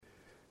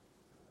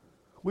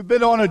We've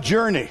been on a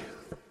journey.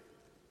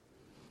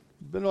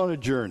 We've been on a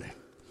journey.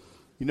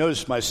 You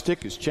notice my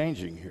stick is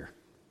changing here.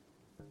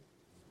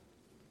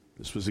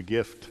 This was a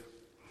gift.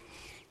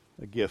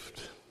 A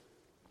gift.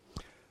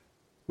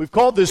 We've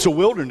called this a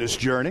wilderness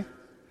journey.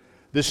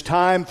 This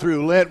time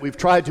through Lent, we've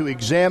tried to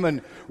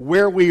examine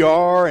where we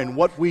are and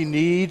what we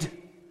need,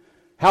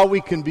 how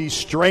we can be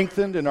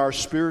strengthened in our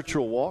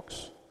spiritual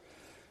walks.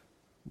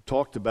 We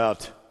talked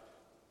about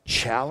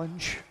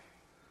challenge,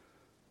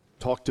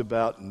 talked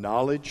about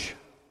knowledge.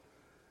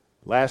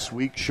 Last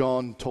week,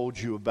 Sean told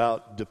you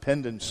about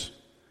dependence.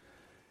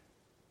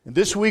 And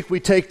this week, we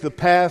take the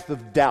path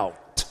of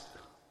doubt.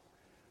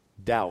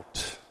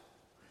 Doubt.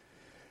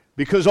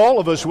 Because all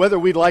of us, whether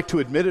we'd like to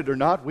admit it or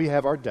not, we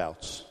have our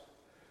doubts.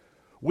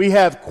 We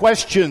have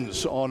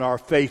questions on our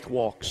faith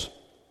walks.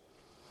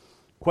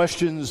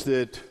 Questions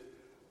that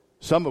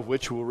some of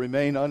which will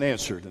remain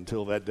unanswered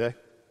until that day.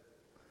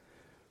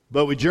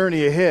 But we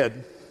journey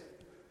ahead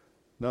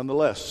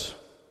nonetheless.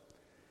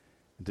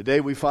 And today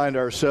we find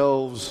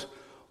ourselves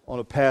on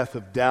a path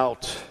of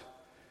doubt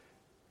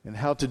and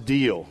how to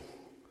deal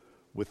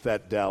with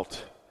that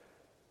doubt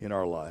in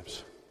our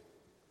lives.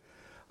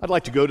 I'd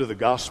like to go to the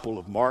Gospel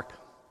of Mark,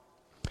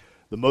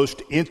 the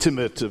most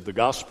intimate of the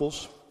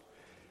Gospels,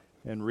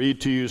 and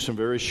read to you some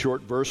very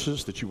short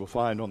verses that you will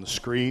find on the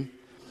screen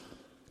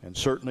and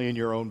certainly in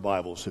your own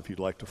Bibles if you'd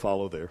like to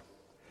follow there.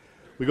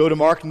 We go to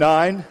Mark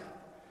 9.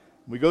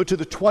 We go to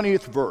the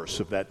 20th verse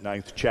of that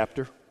 9th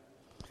chapter.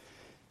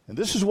 And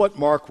this is what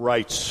Mark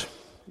writes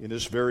in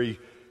this very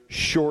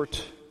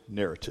short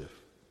narrative.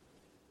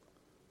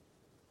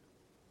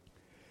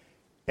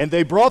 And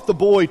they brought the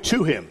boy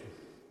to him.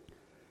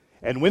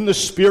 And when the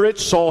spirit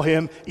saw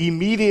him,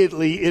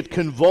 immediately it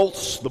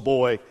convulsed the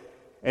boy,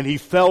 and he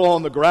fell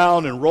on the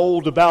ground and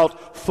rolled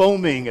about,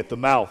 foaming at the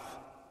mouth.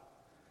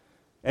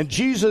 And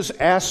Jesus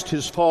asked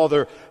his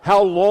father,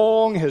 "How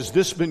long has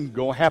this been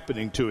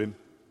happening to him?"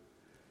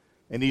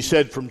 And he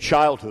said, "From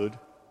childhood.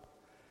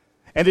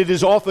 And it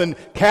has often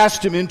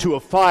cast him into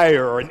a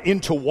fire and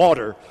into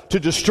water to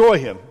destroy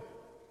him.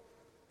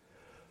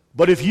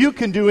 But if you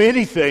can do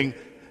anything,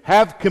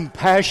 have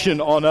compassion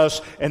on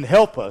us and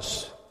help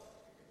us."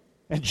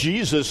 And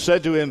Jesus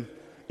said to him,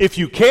 "If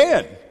you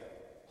can,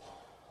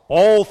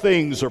 all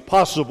things are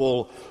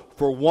possible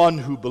for one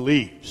who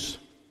believes."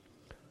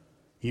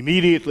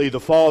 Immediately the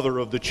father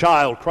of the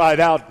child cried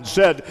out and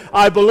said,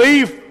 "I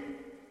believe.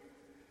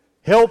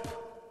 Help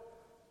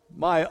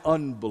my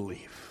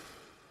unbelief."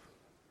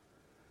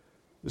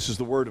 This is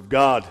the word of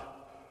God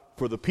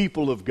for the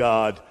people of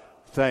God.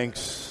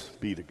 Thanks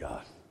be to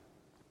God.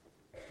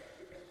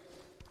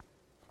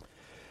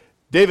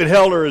 David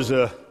Heller is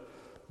a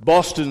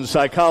Boston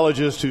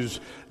psychologist who's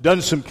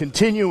done some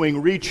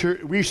continuing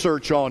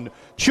research on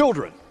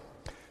children.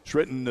 He's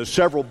written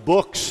several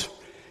books,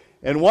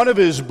 and one of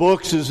his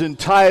books is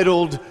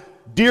entitled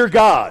Dear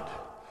God,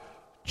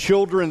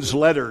 Children's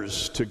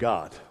Letters to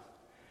God.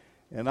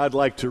 And I'd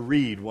like to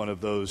read one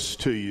of those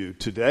to you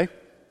today.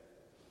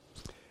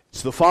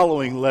 It's the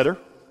following letter,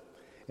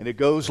 and it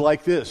goes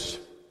like this.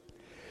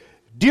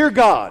 Dear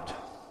God,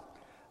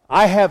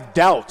 I have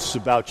doubts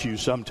about you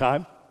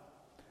sometimes.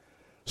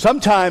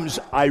 Sometimes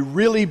I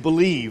really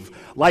believe,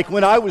 like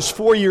when I was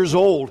 4 years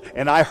old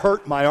and I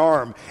hurt my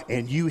arm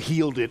and you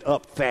healed it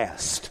up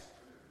fast.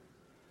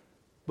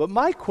 But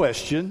my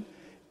question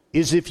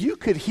is, if you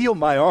could heal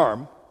my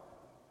arm,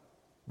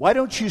 why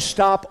don't you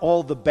stop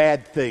all the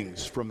bad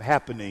things from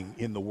happening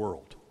in the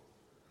world?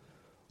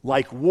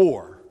 Like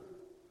war,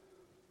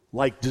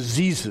 like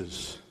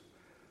diseases,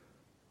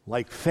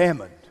 like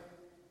famine,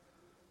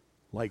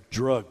 like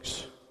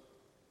drugs.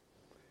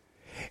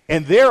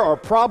 And there are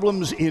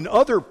problems in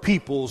other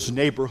people's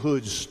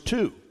neighborhoods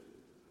too.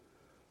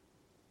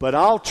 But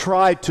I'll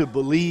try to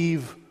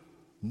believe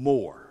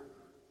more.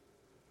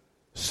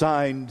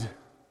 Signed,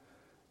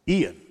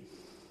 Ian,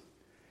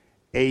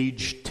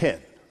 age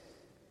 10.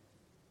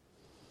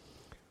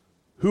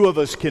 Who of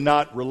us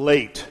cannot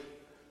relate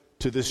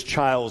to this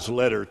child's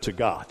letter to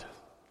God?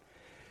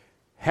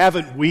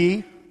 Haven't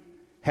we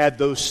had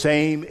those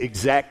same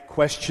exact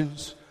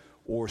questions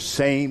or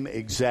same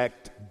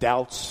exact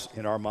doubts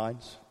in our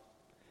minds?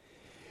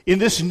 In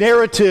this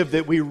narrative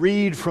that we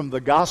read from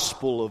the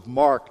Gospel of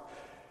Mark,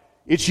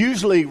 it's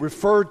usually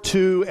referred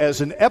to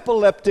as an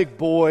epileptic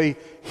boy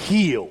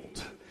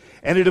healed.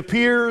 And it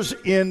appears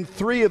in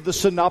 3 of the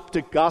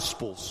synoptic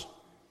Gospels.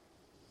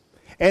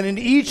 And in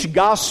each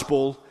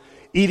Gospel,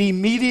 it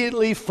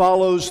immediately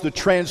follows the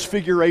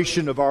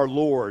transfiguration of our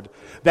Lord,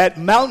 that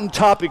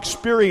mountaintop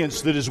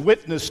experience that is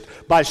witnessed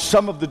by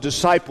some of the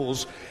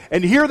disciples.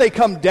 And here they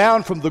come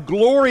down from the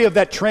glory of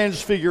that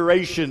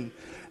transfiguration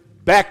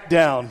back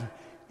down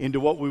into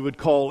what we would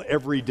call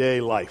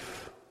everyday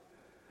life.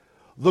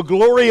 The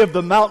glory of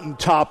the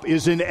mountaintop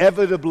is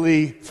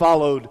inevitably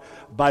followed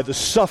by the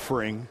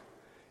suffering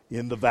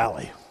in the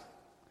valley.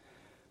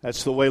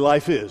 That's the way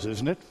life is,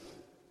 isn't it?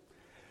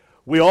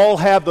 We all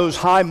have those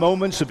high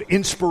moments of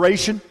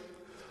inspiration,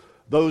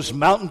 those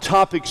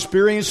mountaintop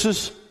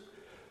experiences,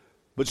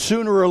 but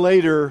sooner or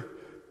later,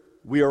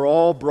 we are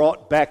all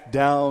brought back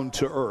down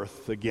to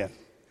earth again.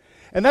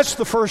 And that's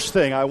the first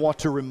thing I want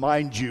to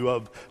remind you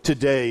of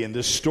today in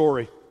this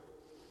story.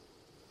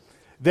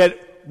 That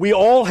we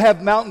all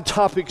have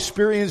mountaintop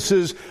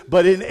experiences,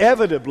 but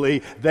inevitably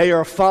they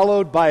are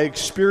followed by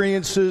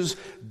experiences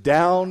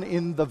down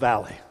in the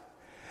valley.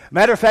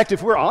 Matter of fact,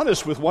 if we're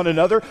honest with one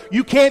another,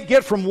 you can't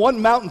get from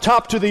one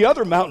mountaintop to the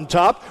other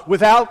mountaintop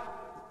without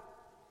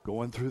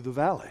going through the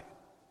valley.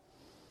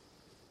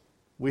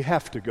 We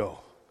have to go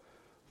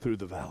through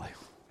the valley.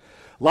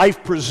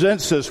 Life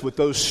presents us with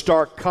those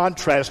stark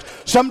contrasts.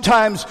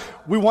 Sometimes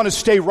we want to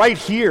stay right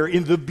here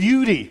in the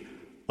beauty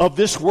of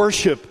this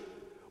worship.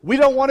 We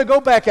don't want to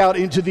go back out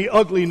into the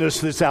ugliness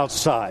that's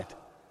outside.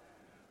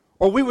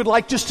 Or we would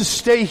like just to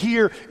stay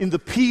here in the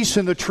peace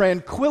and the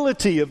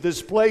tranquility of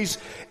this place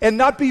and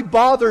not be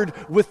bothered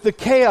with the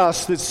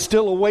chaos that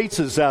still awaits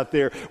us out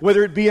there,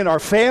 whether it be in our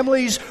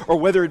families or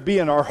whether it be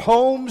in our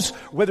homes,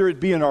 whether it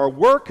be in our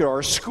work or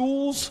our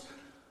schools.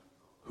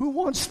 Who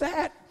wants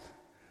that?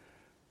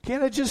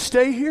 Can't I just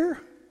stay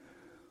here?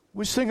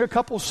 We sing a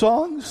couple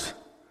songs,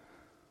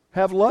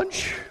 have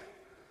lunch,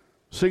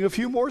 sing a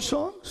few more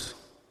songs.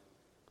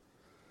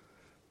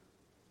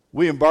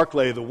 William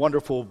Barclay, the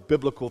wonderful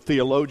biblical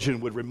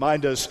theologian, would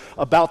remind us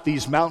about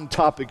these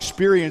mountaintop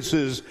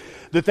experiences,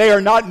 that they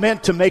are not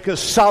meant to make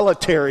us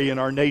solitary in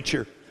our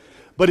nature,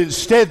 but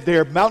instead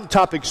they're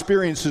mountaintop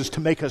experiences to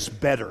make us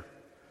better,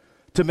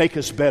 to make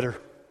us better.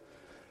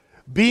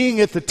 Being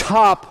at the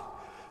top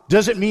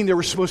doesn't mean that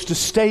we're supposed to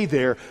stay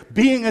there.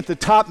 Being at the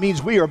top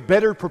means we are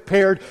better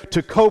prepared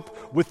to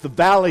cope with the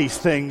valley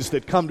things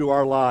that come to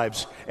our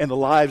lives and the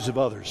lives of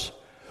others.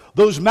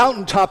 Those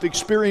mountaintop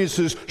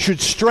experiences should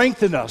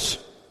strengthen us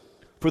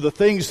for the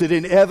things that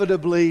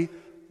inevitably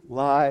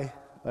lie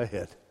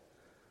ahead.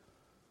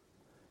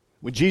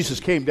 When Jesus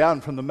came down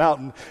from the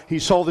mountain, he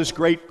saw this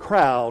great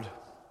crowd.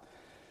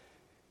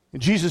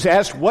 And Jesus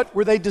asked, what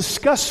were they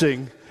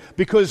discussing?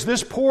 Because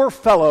this poor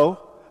fellow,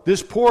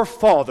 this poor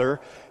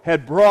father,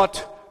 had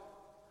brought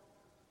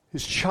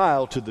his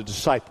child to the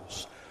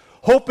disciples,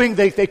 hoping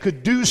that they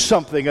could do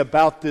something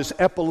about this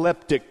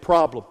epileptic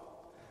problem.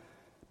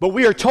 But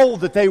we are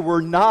told that they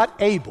were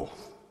not able.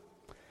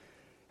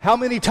 How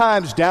many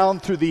times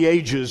down through the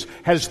ages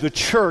has the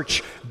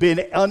church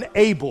been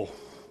unable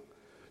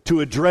to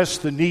address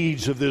the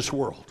needs of this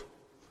world,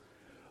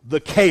 the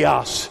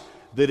chaos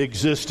that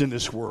exists in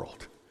this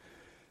world?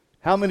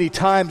 How many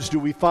times do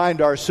we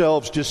find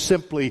ourselves just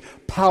simply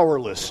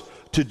powerless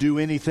to do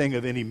anything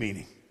of any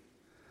meaning?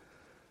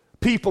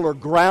 People are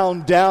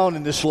ground down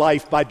in this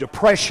life by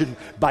depression,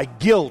 by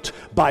guilt,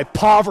 by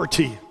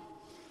poverty.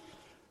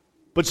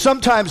 But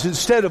sometimes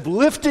instead of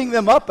lifting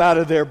them up out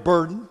of their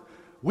burden,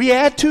 we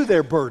add to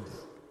their burden.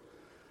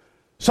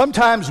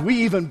 Sometimes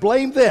we even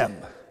blame them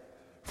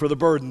for the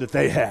burden that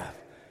they have.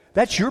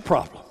 That's your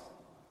problem.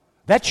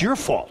 That's your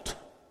fault.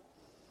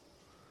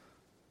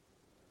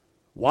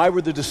 Why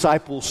were the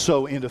disciples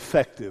so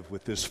ineffective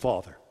with this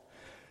father?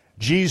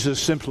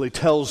 Jesus simply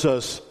tells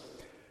us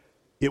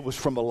it was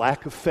from a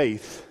lack of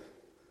faith.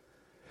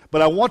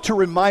 But I want to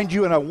remind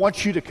you, and I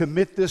want you to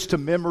commit this to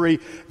memory,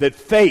 that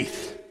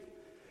faith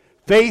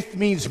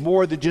means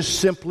more than just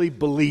simply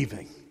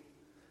believing.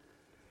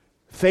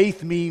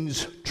 Faith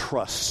means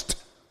trust.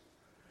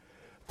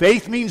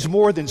 Faith means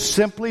more than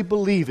simply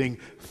believing.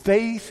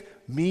 Faith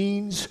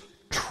means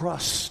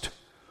trust.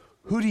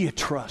 Who do you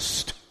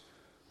trust?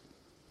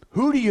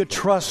 Who do you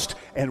trust,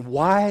 and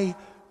why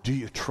do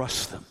you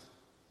trust them?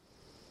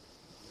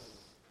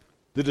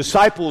 The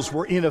disciples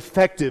were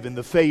ineffective in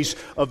the face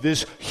of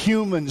this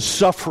human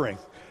suffering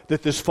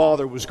that this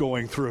father was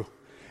going through.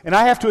 And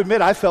I have to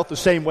admit, I felt the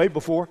same way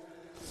before.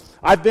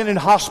 I've been in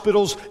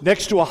hospitals,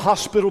 next to a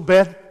hospital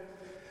bed,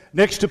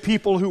 next to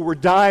people who were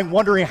dying,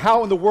 wondering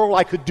how in the world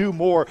I could do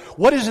more.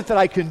 What is it that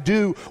I can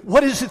do?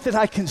 What is it that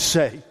I can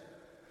say?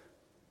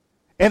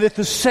 And at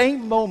the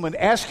same moment,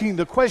 asking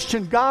the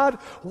question, God,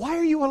 why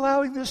are you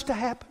allowing this to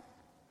happen?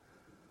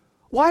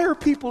 Why are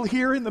people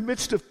here in the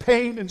midst of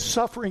pain and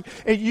suffering,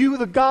 and you,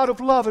 the God of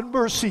love and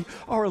mercy,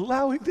 are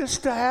allowing this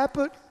to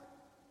happen?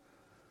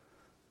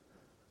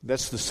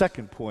 That's the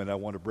second point I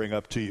want to bring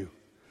up to you.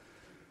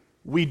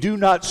 We do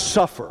not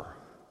suffer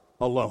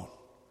alone.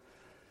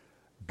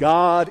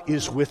 God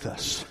is with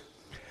us.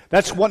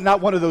 That's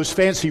not one of those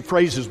fancy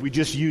phrases we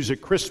just use at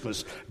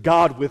Christmas.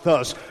 God with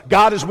us.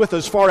 God is with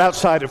us far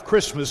outside of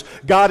Christmas.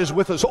 God is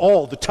with us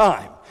all the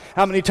time.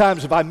 How many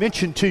times have I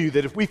mentioned to you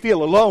that if we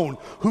feel alone,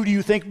 who do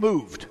you think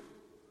moved?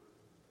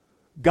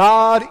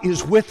 God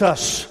is with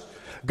us.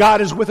 God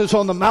is with us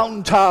on the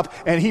mountaintop,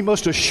 and He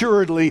most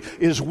assuredly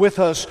is with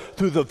us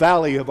through the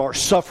valley of our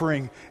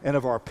suffering and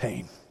of our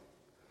pain.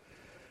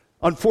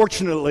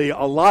 Unfortunately,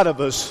 a lot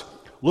of us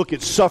look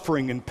at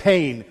suffering and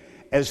pain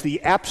as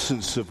the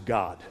absence of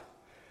God.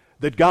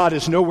 That God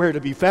is nowhere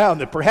to be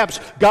found, that perhaps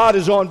God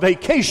is on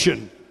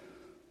vacation.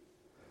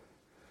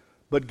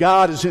 But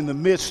God is in the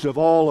midst of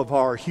all of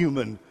our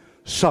human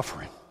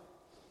suffering,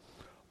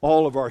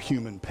 all of our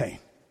human pain.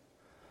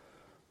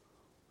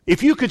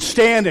 If you could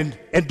stand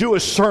and do a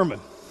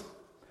sermon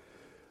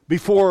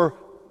before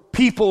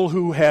people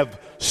who have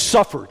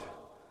suffered,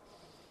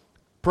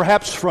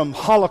 perhaps from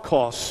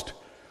Holocaust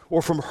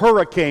or from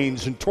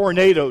hurricanes and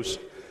tornadoes,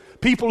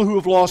 people who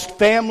have lost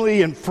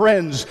family and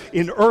friends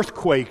in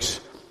earthquakes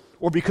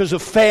or because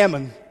of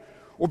famine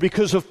or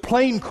because of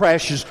plane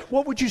crashes,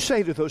 what would you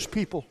say to those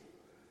people?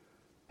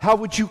 How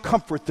would you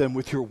comfort them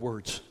with your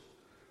words?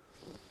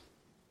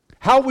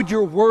 How would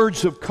your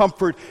words of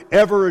comfort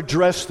ever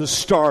address the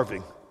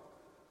starving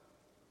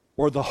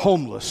or the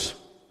homeless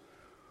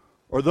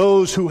or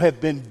those who have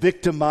been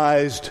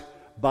victimized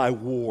by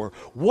war?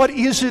 What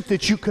is it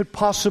that you could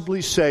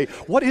possibly say?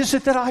 What is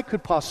it that I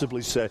could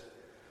possibly say?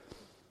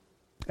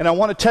 And I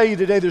want to tell you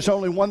today, there's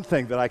only one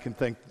thing that I can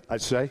think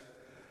I'd say.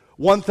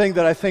 One thing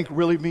that I think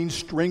really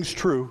rings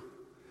true,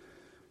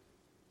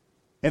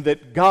 and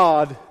that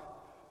God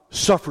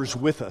suffers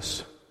with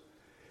us.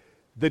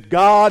 That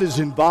God is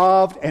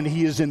involved and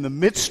He is in the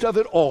midst of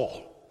it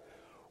all.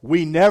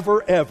 We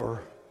never,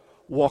 ever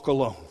walk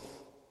alone.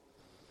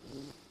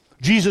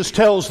 Jesus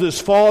tells this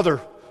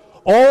Father,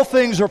 all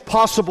things are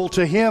possible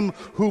to him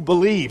who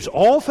believes.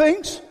 All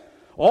things?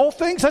 All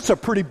things? That's a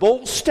pretty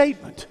bold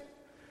statement.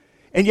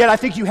 And yet I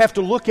think you have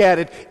to look at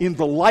it in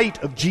the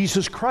light of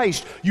Jesus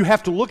Christ. You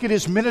have to look at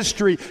His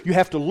ministry. You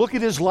have to look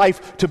at His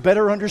life to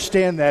better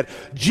understand that.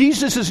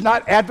 Jesus is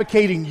not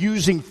advocating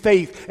using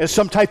faith as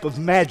some type of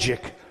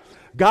magic.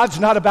 God's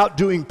not about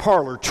doing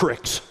parlor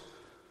tricks.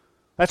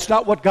 That's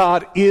not what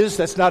God is.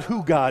 That's not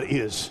who God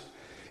is.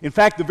 In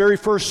fact, the very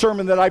first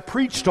sermon that I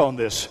preached on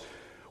this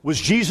was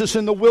Jesus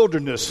in the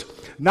wilderness,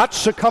 not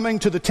succumbing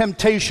to the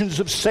temptations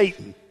of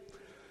Satan.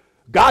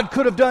 God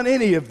could have done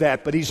any of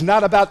that, but He's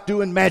not about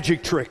doing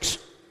magic tricks.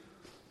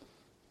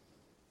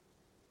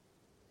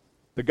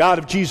 The God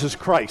of Jesus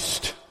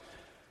Christ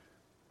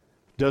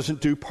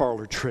doesn't do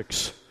parlor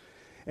tricks.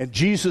 And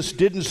Jesus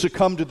didn't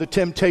succumb to the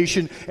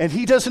temptation, and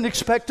He doesn't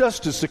expect us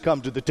to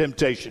succumb to the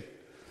temptation.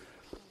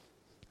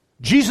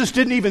 Jesus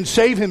didn't even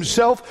save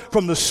Himself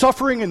from the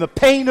suffering and the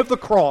pain of the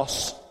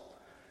cross,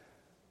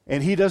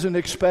 and He doesn't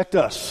expect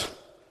us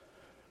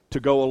to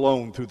go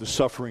alone through the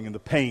suffering and the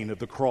pain of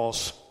the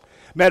cross.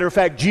 Matter of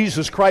fact,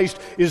 Jesus Christ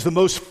is the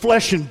most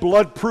flesh and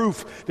blood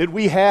proof that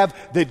we have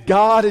that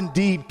God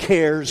indeed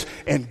cares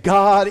and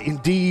God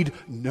indeed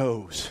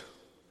knows.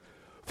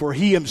 For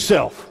He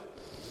Himself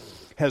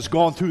has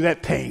gone through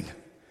that pain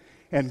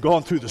and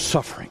gone through the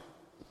suffering.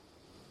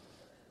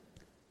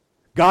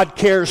 God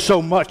cares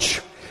so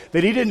much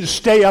that He didn't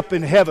stay up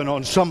in heaven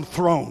on some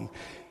throne.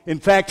 In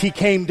fact, He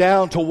came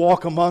down to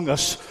walk among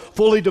us,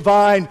 fully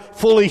divine,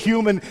 fully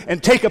human,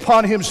 and take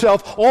upon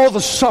Himself all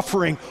the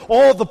suffering,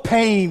 all the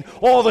pain,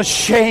 all the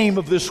shame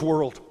of this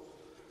world.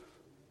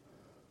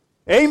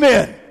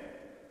 Amen.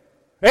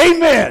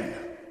 Amen.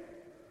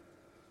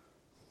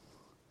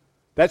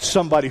 That's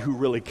somebody who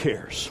really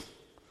cares.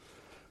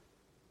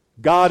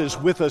 God is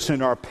with us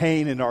in our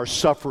pain and our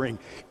suffering.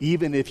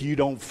 Even if you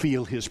don't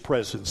feel His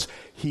presence,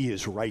 He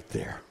is right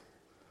there.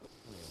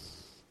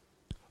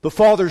 The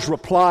Father's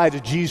reply to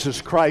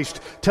Jesus Christ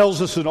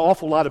tells us an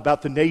awful lot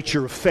about the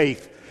nature of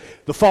faith.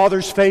 The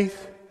Father's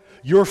faith,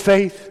 your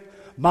faith,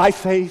 my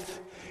faith,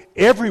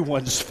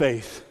 everyone's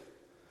faith.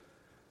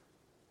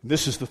 And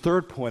this is the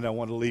third point I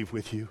want to leave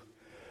with you.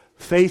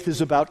 Faith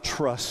is about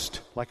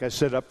trust, like I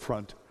said up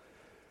front.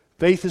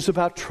 Faith is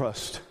about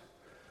trust.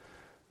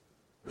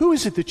 Who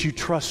is it that you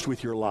trust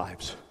with your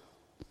lives?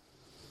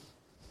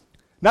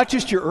 Not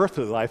just your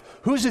earthly life.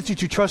 Who is it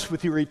that you trust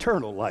with your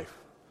eternal life?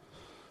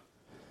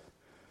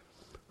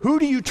 Who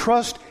do you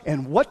trust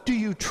and what do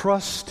you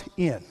trust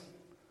in?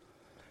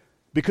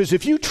 Because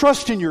if you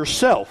trust in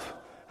yourself,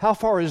 how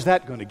far is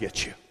that going to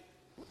get you?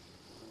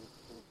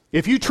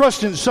 If you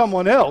trust in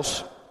someone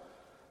else,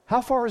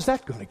 how far is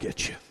that going to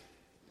get you?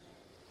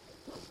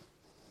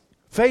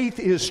 Faith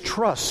is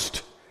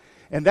trust.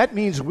 And that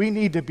means we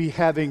need to be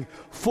having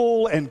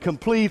full and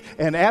complete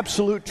and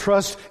absolute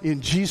trust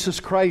in Jesus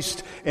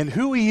Christ and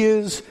who He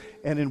is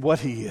and in what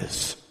He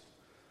is.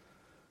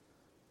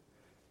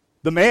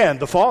 The man,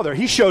 the Father,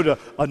 He showed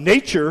a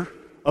nature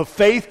of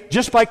faith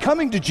just by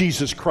coming to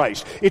Jesus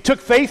Christ. It took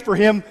faith for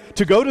Him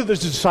to go to the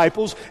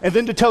disciples and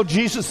then to tell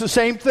Jesus the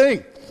same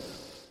thing.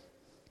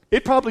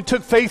 It probably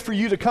took faith for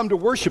you to come to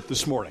worship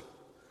this morning.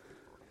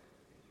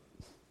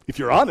 If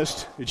you're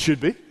honest, it should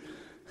be.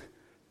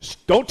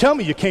 Don't tell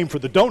me you came for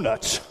the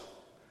donuts.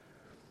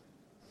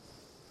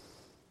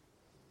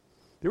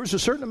 There was a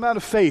certain amount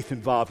of faith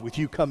involved with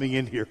you coming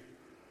in here.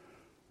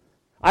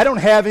 I don't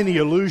have any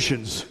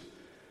illusions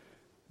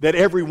that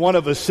every one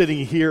of us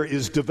sitting here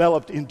is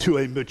developed into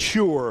a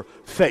mature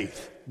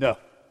faith. No.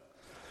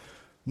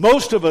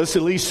 Most of us,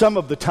 at least some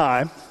of the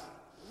time,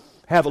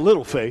 have a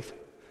little faith.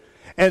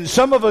 And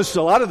some of us,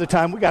 a lot of the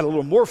time, we got a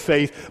little more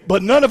faith,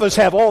 but none of us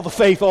have all the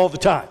faith all the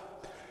time.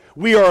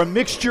 We are a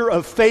mixture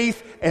of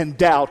faith and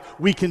doubt.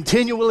 We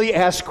continually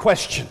ask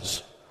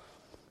questions,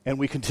 and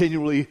we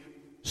continually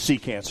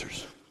seek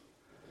answers.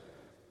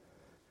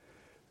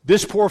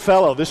 This poor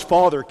fellow, this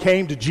father,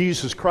 came to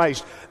Jesus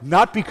Christ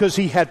not because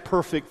he had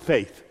perfect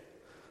faith,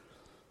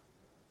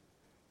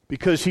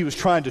 because he was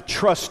trying to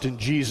trust in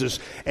Jesus,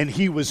 and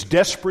he was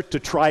desperate to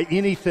try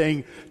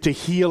anything to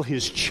heal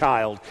his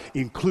child,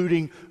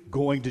 including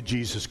going to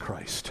Jesus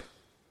Christ.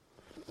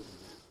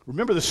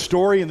 Remember the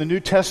story in the New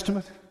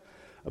Testament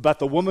about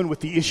the woman with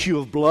the issue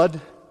of blood?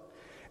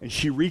 And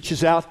she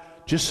reaches out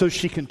just so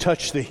she can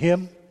touch the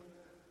hem.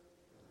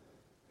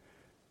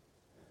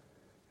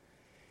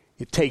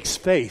 It takes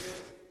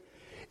faith.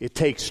 It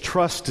takes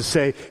trust to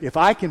say, if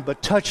I can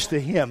but touch the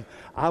hem,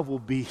 I will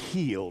be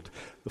healed.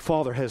 The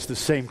Father has the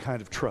same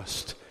kind of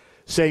trust,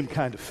 same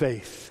kind of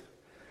faith.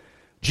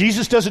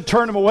 Jesus doesn't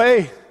turn him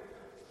away,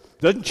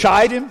 doesn't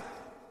chide him.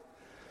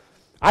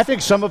 I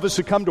think some of us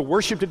have come to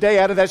worship today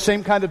out of that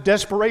same kind of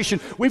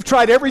desperation. We've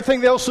tried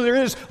everything else there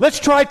is. Let's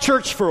try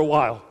church for a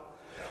while.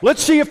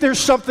 Let's see if there's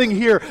something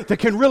here that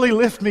can really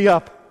lift me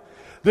up.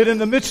 That in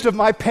the midst of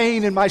my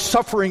pain and my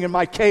suffering and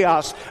my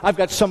chaos, I've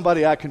got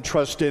somebody I can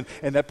trust in,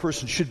 and that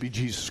person should be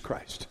Jesus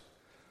Christ.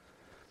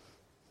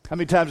 How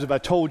many times have I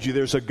told you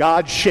there's a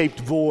God-shaped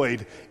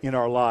void in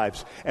our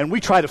lives? And we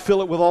try to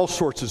fill it with all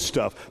sorts of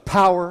stuff.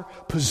 Power,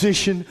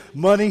 position,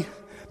 money.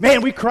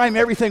 Man, we cram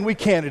everything we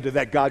can into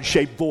that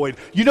God-shaped void.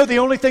 You know the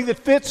only thing that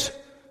fits?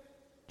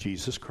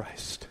 Jesus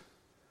Christ.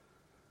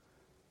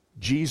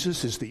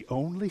 Jesus is the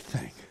only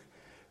thing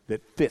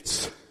that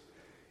fits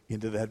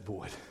into that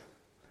void.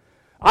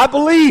 I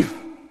believe.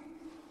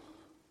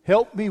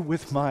 Help me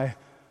with my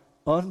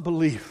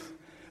unbelief.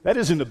 That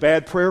isn't a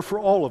bad prayer for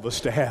all of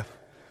us to have.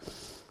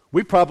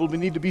 We probably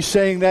need to be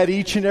saying that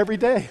each and every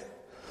day.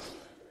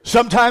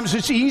 Sometimes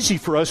it's easy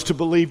for us to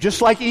believe,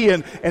 just like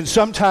Ian, and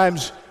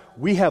sometimes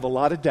we have a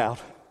lot of doubt.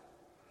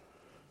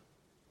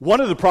 One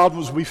of the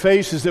problems we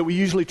face is that we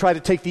usually try to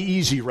take the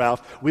easy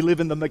route. We live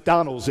in the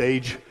McDonald's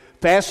age.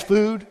 Fast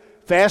food,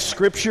 fast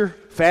scripture,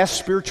 fast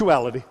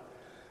spirituality.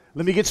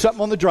 Let me get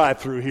something on the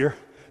drive-through here.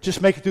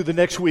 Just make it through the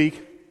next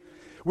week.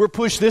 We're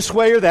pushed this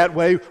way or that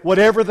way,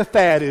 whatever the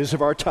fad is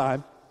of our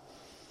time.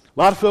 A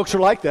lot of folks are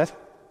like that.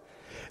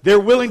 They're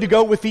willing to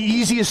go with the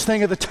easiest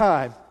thing of the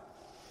time.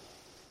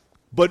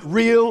 But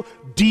real,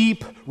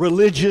 deep,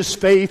 religious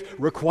faith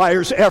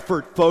requires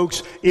effort,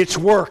 folks. It's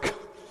work.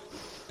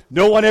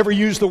 No one ever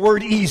used the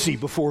word easy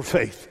before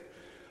faith.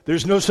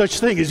 There's no such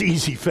thing as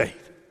easy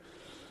faith.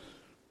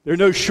 There are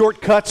no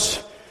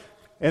shortcuts,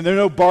 and there are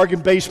no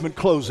bargain basement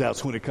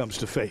closeouts when it comes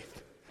to faith.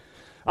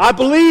 I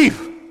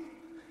believe.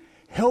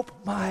 Help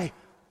my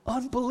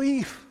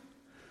unbelief.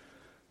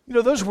 You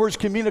know, those words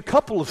can mean a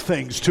couple of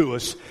things to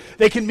us.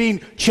 They can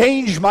mean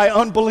change my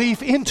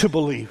unbelief into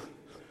belief,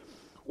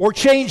 or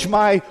change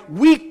my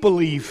weak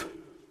belief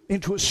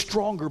into a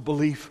stronger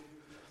belief.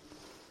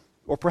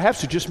 Or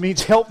perhaps it just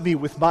means help me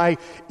with my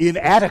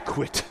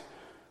inadequate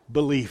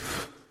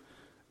belief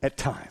at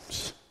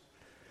times.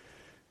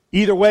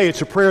 Either way,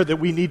 it's a prayer that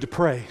we need to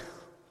pray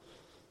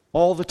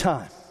all the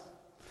time.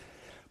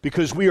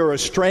 Because we are a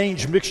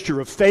strange mixture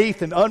of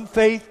faith and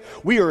unfaith.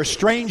 We are a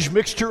strange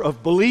mixture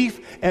of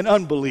belief and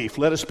unbelief.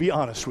 Let us be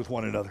honest with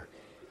one another.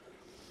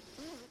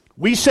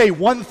 We say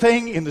one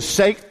thing in the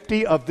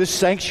safety of this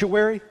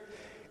sanctuary,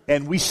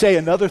 and we say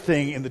another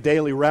thing in the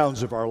daily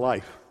rounds of our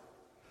life.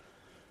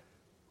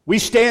 We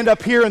stand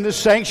up here in this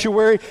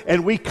sanctuary,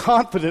 and we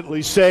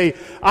confidently say,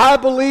 I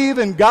believe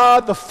in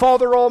God the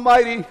Father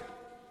Almighty.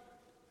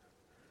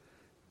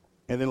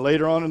 And then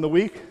later on in the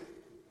week,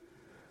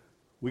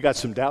 we got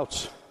some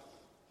doubts.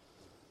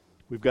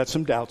 We've got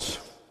some doubts.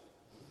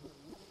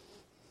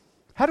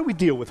 How do we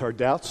deal with our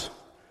doubts?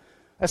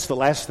 That's the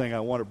last thing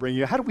I want to bring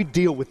you. How do we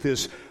deal with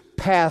this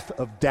path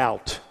of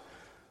doubt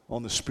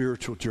on the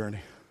spiritual journey?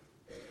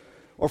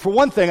 Or for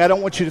one thing, I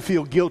don't want you to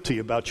feel guilty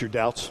about your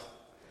doubts.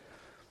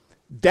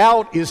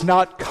 Doubt is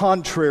not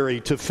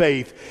contrary to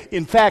faith.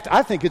 In fact,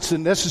 I think it's a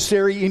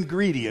necessary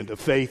ingredient of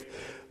faith,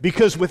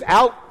 because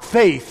without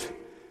faith,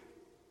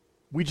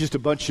 we're just a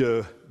bunch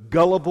of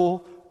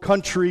gullible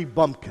country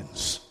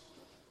bumpkins.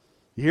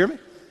 You hear me?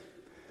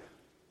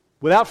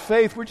 Without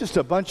faith, we're just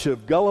a bunch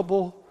of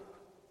gullible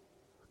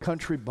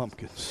country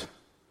bumpkins.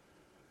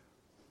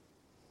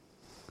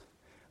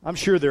 I'm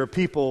sure there are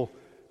people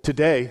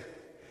today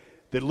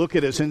that look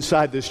at us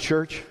inside this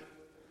church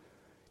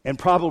and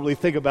probably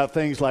think about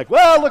things like,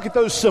 well, look at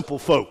those simple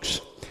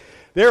folks.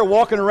 They're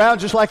walking around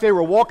just like they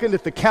were walking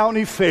at the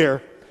county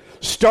fair,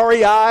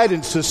 starry-eyed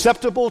and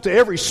susceptible to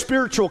every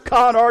spiritual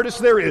con artist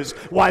there is.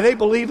 Why? They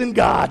believe in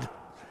God.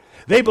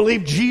 They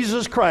believe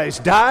Jesus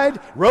Christ died,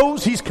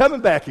 rose, he's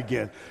coming back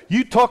again.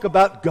 You talk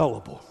about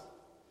gullible.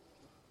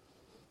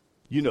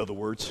 You know the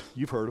words.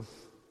 You've heard them.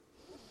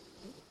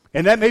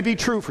 And that may be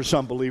true for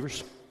some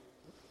believers.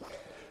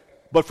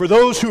 But for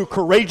those who are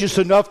courageous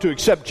enough to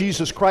accept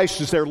Jesus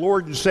Christ as their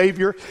Lord and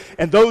Savior,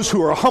 and those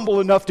who are humble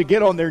enough to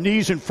get on their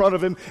knees in front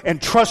of him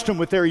and trust him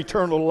with their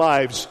eternal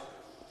lives,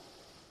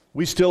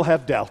 we still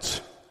have doubts.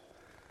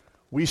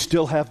 We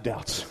still have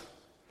doubts.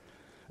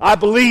 I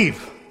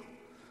believe.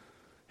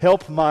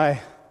 Help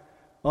my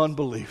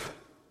unbelief.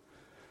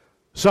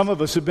 Some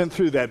of us have been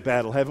through that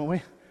battle, haven't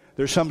we?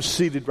 There's some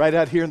seated right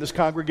out here in this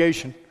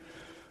congregation.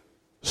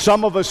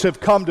 Some of us have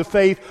come to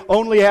faith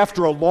only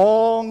after a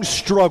long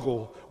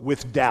struggle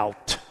with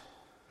doubt.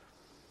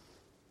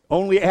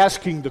 only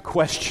asking the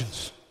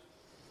questions.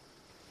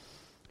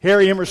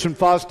 Harry Emerson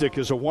Fosdick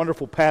is a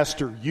wonderful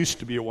pastor, used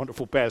to be a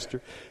wonderful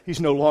pastor.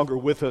 He's no longer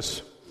with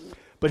us.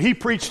 But he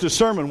preached a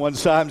sermon one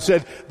time and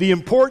said, the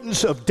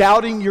importance of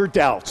doubting your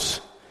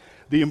doubts.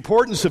 The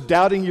importance of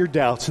doubting your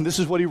doubts. And this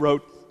is what he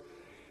wrote.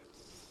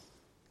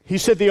 He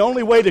said, the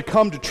only way to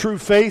come to true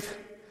faith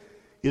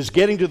is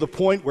getting to the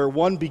point where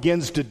one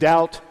begins to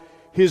doubt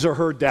his or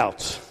her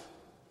doubts.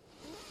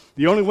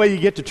 The only way you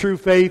get to true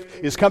faith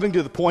is coming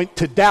to the point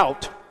to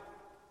doubt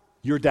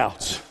your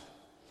doubts.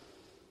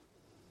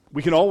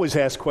 We can always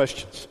ask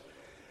questions.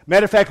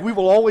 Matter of fact, we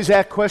will always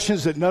ask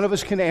questions that none of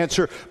us can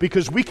answer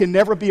because we can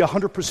never be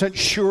 100%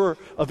 sure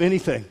of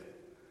anything.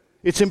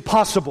 It's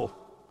impossible.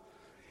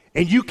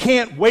 And you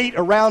can't wait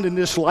around in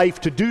this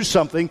life to do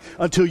something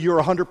until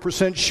you're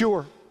 100%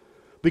 sure,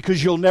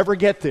 because you'll never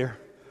get there.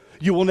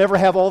 You will never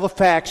have all the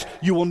facts.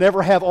 You will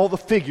never have all the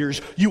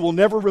figures. You will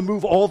never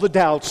remove all the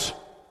doubts.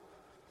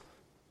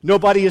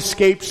 Nobody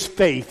escapes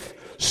faith.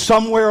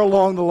 Somewhere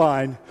along the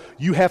line,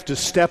 you have to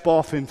step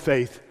off in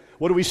faith.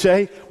 What do we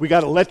say? We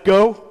got to let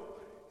go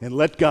and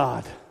let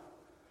God.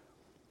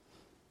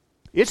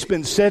 It's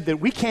been said that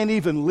we can't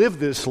even live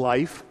this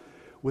life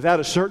without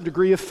a certain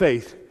degree of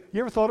faith. You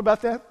ever thought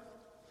about that?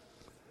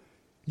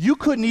 You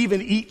couldn't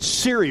even eat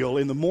cereal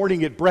in the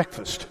morning at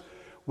breakfast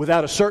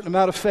without a certain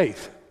amount of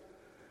faith.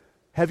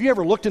 Have you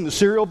ever looked in the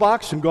cereal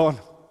box and gone,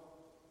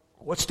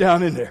 what's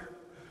down in there?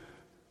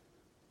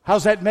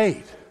 How's that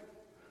made?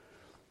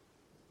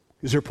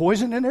 Is there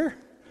poison in there?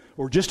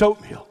 Or just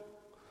oatmeal?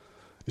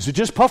 Is it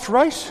just puffed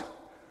rice?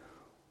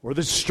 Or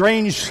this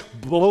strange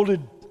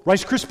bloated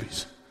Rice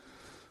Krispies?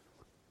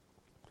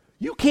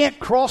 You can't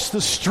cross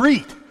the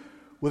street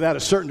without a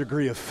certain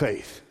degree of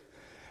faith.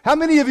 How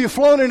many of you have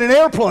flown in an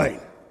airplane?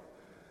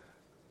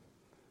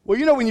 Well,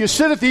 you know, when you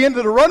sit at the end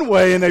of the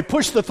runway and they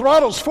push the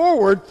throttles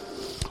forward,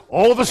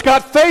 all of us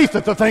got faith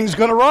that the thing's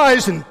going to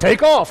rise and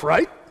take off,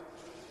 right?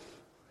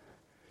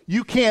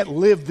 You can't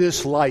live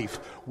this life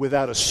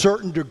without a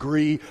certain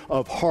degree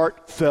of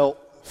heartfelt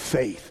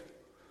faith.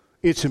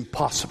 It's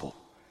impossible.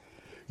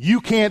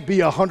 You can't be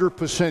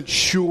 100%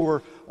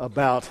 sure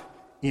about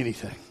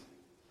anything.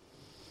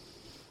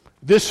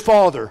 This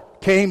father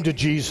came to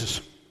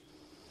Jesus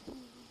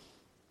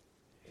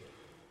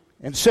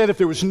and said if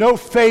there was no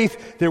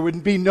faith, there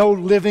would be no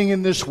living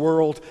in this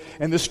world.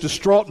 And this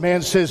distraught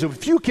man says,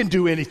 if you can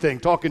do anything,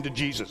 talking to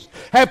Jesus,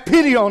 have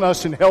pity on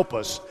us and help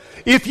us.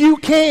 If you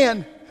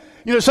can.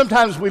 You know,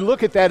 sometimes we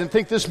look at that and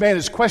think this man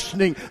is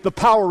questioning the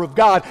power of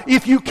God.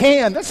 If you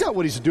can, that's not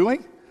what he's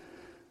doing.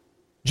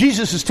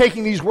 Jesus is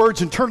taking these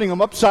words and turning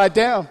them upside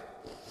down.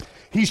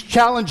 He's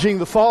challenging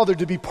the Father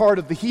to be part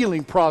of the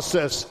healing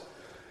process.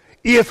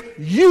 If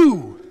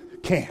you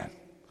can.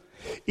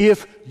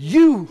 If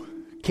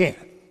you can.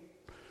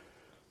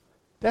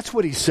 That's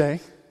what he's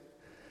saying.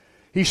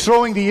 He's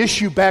throwing the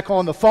issue back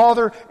on the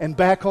Father and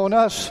back on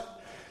us.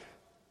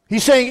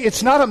 He's saying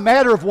it's not a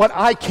matter of what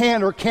I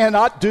can or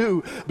cannot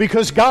do,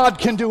 because God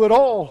can do it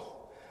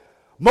all.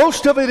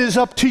 Most of it is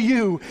up to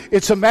you.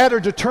 It's a matter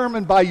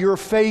determined by your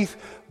faith,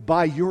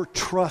 by your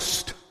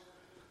trust.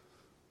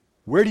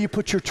 Where do you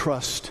put your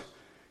trust?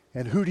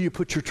 And who do you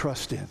put your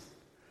trust in?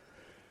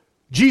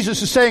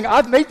 Jesus is saying,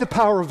 I've made the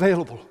power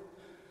available.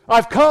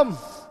 I've come.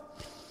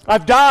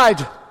 I've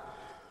died.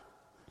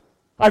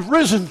 I've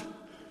risen.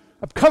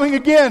 I'm coming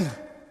again.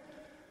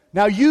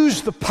 Now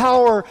use the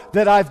power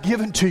that I've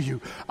given to you.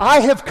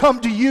 I have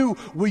come to you.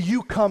 Will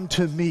you come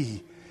to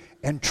me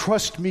and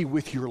trust me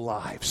with your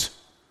lives?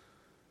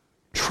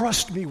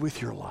 Trust me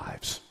with your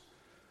lives.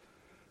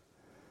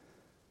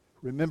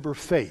 Remember,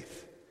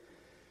 faith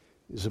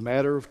is a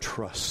matter of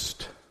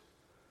trust.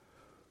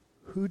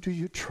 Who do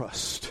you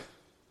trust?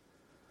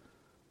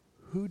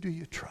 Who do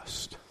you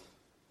trust?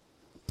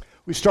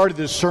 We started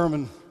this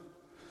sermon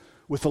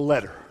with a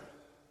letter.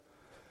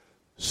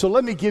 So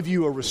let me give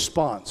you a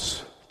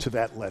response to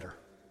that letter,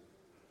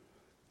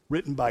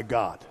 written by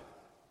God,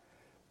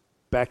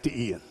 back to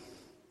Ian.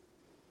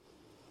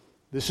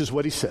 This is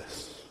what he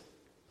says.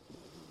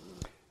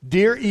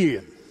 Dear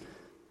Ian,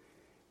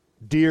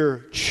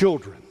 dear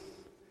children,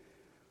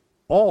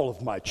 all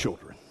of my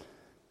children,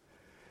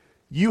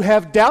 you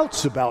have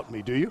doubts about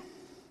me, do you?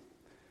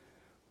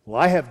 Well,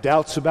 I have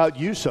doubts about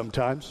you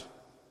sometimes.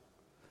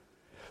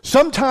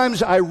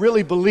 Sometimes I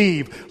really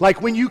believe,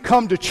 like when you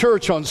come to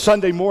church on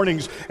Sunday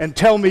mornings and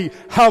tell me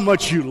how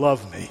much you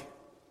love me.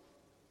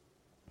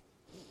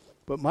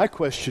 But my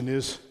question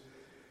is,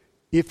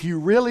 if you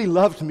really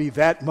loved me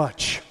that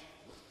much,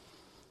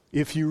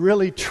 if you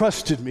really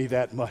trusted me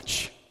that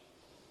much,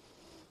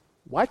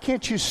 why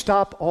can't you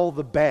stop all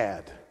the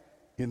bad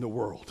in the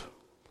world?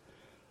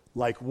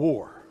 Like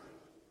war,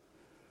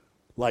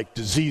 like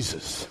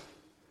diseases,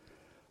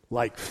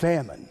 like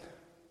famine,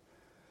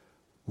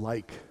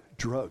 like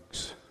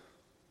drugs.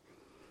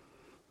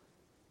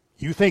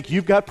 You think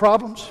you've got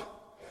problems?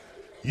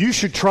 You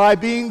should try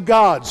being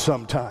God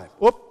sometime.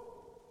 Whoop.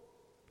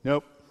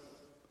 Nope.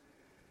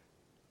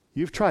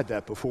 You've tried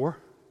that before.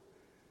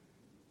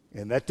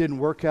 And that didn't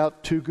work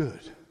out too good,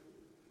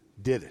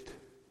 did it?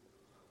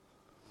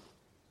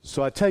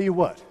 So I tell you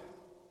what,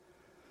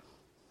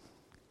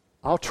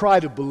 I'll try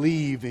to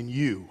believe in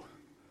you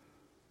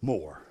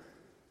more.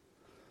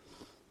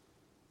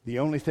 The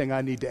only thing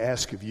I need to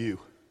ask of you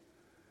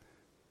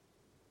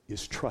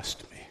is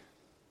trust me.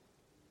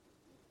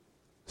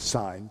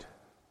 Signed,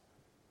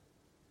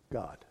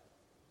 God.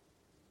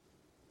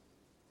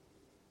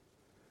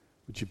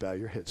 Would you bow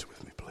your heads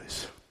with me,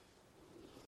 please?